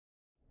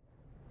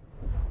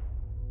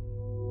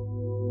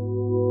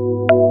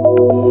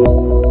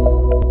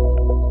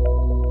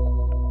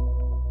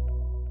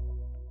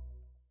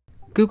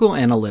Google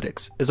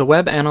Analytics is a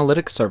web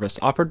analytics service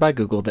offered by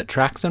Google that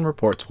tracks and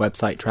reports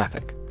website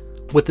traffic.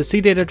 With the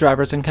CData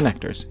drivers and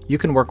connectors, you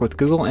can work with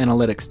Google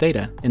Analytics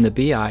data in the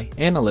BI,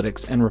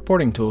 analytics, and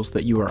reporting tools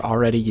that you are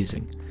already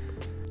using.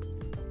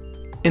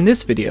 In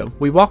this video,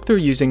 we walk through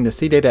using the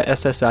CData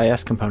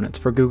SSIS components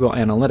for Google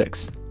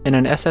Analytics in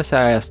an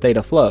SSIS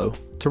data flow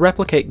to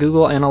replicate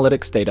Google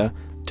Analytics data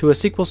to a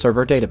SQL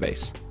Server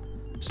database.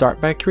 Start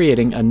by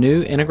creating a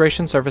new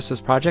Integration Services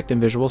project in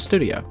Visual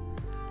Studio.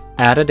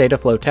 Add a data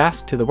flow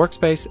task to the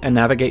workspace and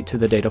navigate to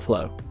the data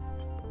flow.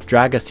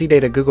 Drag a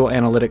CData Google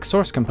Analytics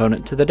source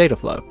component to the data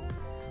flow.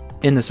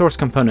 In the source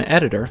component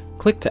editor,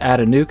 click to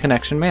add a new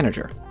connection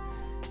manager.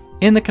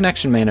 In the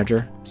connection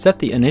manager, set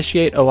the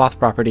initiate OAuth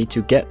property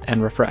to get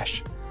and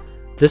refresh.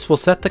 This will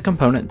set the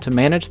component to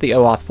manage the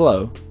OAuth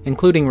flow,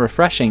 including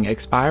refreshing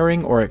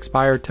expiring or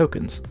expired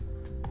tokens.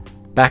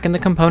 Back in the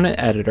component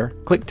editor,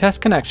 click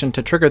Test Connection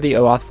to trigger the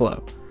OAuth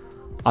flow.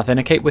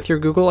 Authenticate with your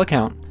Google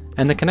account,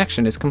 and the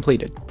connection is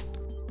completed.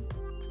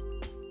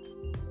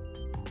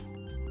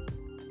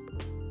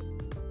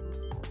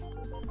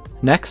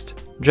 Next,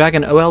 drag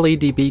an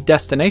OLEDB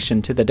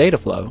destination to the data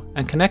flow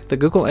and connect the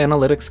Google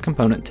Analytics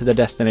component to the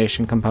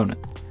destination component.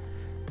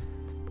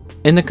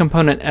 In the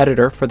component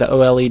editor for the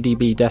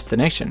OLEDB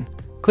destination,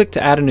 click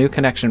to add a new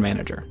connection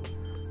manager.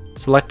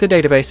 Select a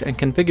database and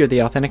configure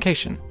the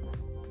authentication.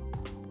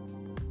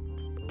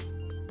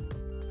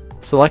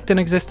 Select an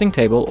existing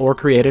table or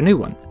create a new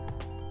one.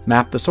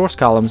 Map the source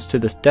columns to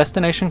the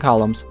destination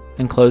columns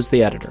and close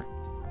the editor.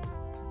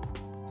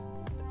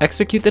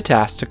 Execute the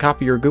task to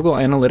copy your Google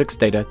Analytics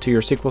data to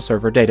your SQL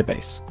Server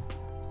database.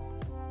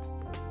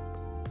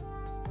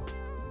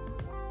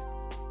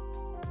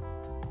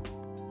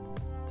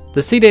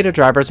 The CData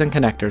drivers and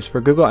connectors for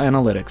Google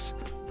Analytics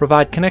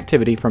provide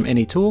connectivity from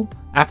any tool,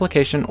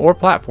 application, or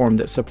platform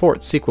that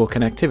supports SQL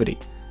connectivity.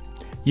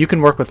 You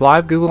can work with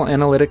live Google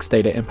Analytics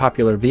data in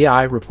popular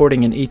BI,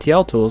 reporting, and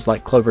ETL tools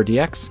like Clover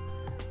DX,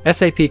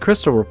 SAP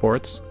Crystal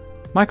Reports,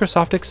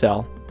 Microsoft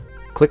Excel,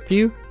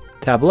 ClickView,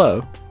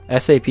 Tableau,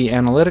 SAP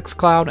Analytics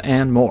Cloud,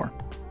 and more.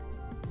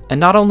 And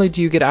not only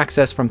do you get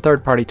access from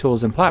third-party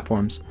tools and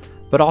platforms,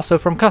 but also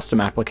from custom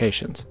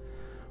applications.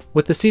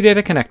 With the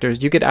CData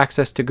connectors, you get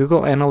access to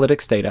Google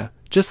Analytics data,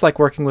 just like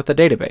working with a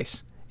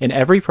database, in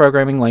every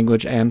programming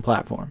language and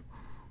platform.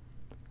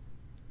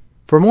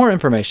 For more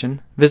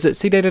information, visit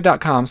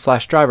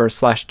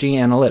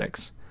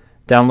cdata.com/drivers/ganalytics.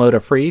 Download a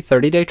free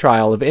 30-day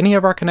trial of any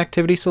of our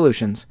connectivity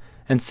solutions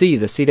and see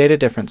the CData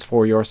difference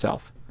for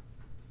yourself.